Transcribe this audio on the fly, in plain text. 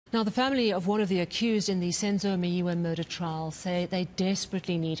Now, the family of one of the accused in the Senzo Meyiwa murder trial say they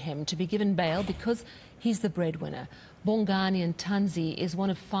desperately need him to be given bail because he's the breadwinner. Bongani and Ntanzi is one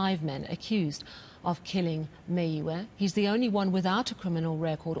of 5 men accused of killing Meyiwa. He's the only one without a criminal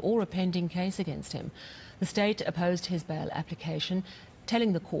record or a pending case against him. The state opposed his bail application,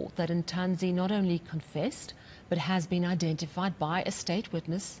 telling the court that Ntanzi not only confessed, but has been identified by a state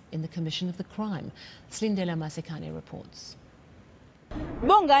witness in the commission of the crime. Silindelo Masikane reports.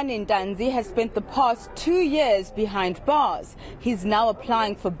 Bongani Ntanzi has spent the past 2 years behind bars. He's now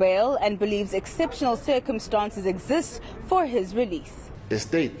applying for bail and believes exceptional circumstances exist for his release. The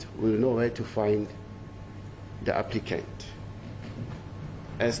state will know where to find the applicant.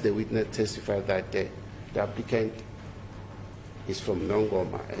 As the witness testified that the applicant is from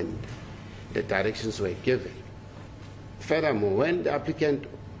Nongoma and the directions were given. Furthermore, when the applicant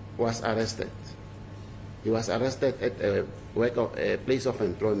was arrested, he was arrested at a place of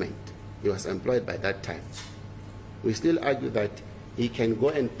employment. He was employed by that time. We still argue that he can go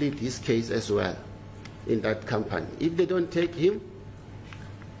and plead his case as well in that company. If they don't take him,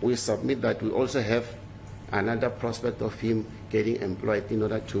 we submit that we also have another prospect of him getting employed in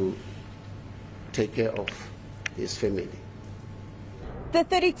order to take care of his family. The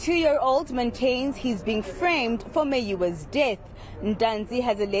 32-year-old maintains he's being framed for Meyiwa's death. Ntanzi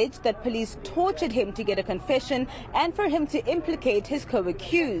has alleged that police tortured him to get a confession and for him to implicate his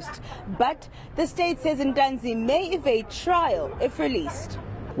co-accused. But the state says Ntanzi may evade trial if released.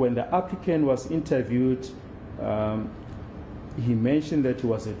 When the applicant was interviewed, he mentioned that he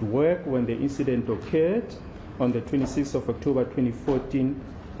was at work when the incident occurred on the 26th of October 2014,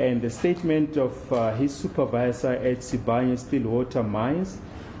 and the statement of his supervisor at Sibanye Stillwater Mines,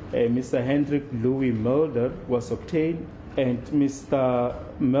 Mr. Hendrik Louis Mulder, was obtained, and Mr.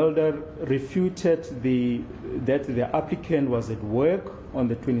 Mulder refuted that the applicant was at work on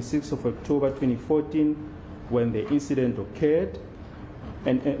the 26th of October 2014 when the incident occurred.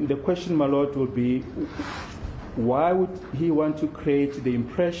 And the question, my lord, will be, why would he want to create the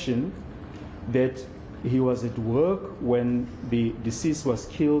impression that he was at work when the deceased was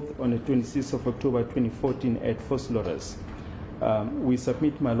killed on the 26th of October 2014 at Foslores? We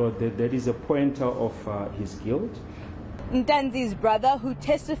submit, my lord, that that is a pointer of his guilt. Ntanzi's brother, who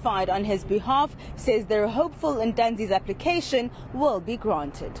testified on his behalf, says they're hopeful Ntanzi's application will be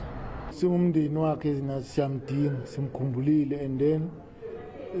granted. Simumndeni wakhe siyamdinga simkhumbulile and then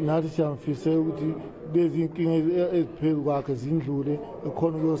nathi siyamfisela ukuthi lezi inkinga eziphezu kwakhe zindlule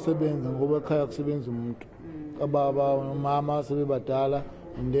ekhona ukuyosebenza ngoba ekhaya kusebenza umuntu ababa nomama sebebadala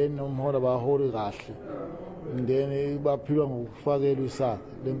and then nomhola baholi kahle and then baphilwa ngokufakelwa isakhe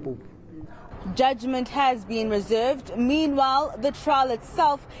lempuphu. Judgment has been reserved. Meanwhile, the trial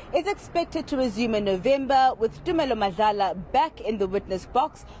itself is expected to resume in November, with Tumelo Madlala back in the witness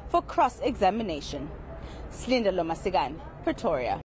box for cross-examination. Silindelo Masikane, Pretoria.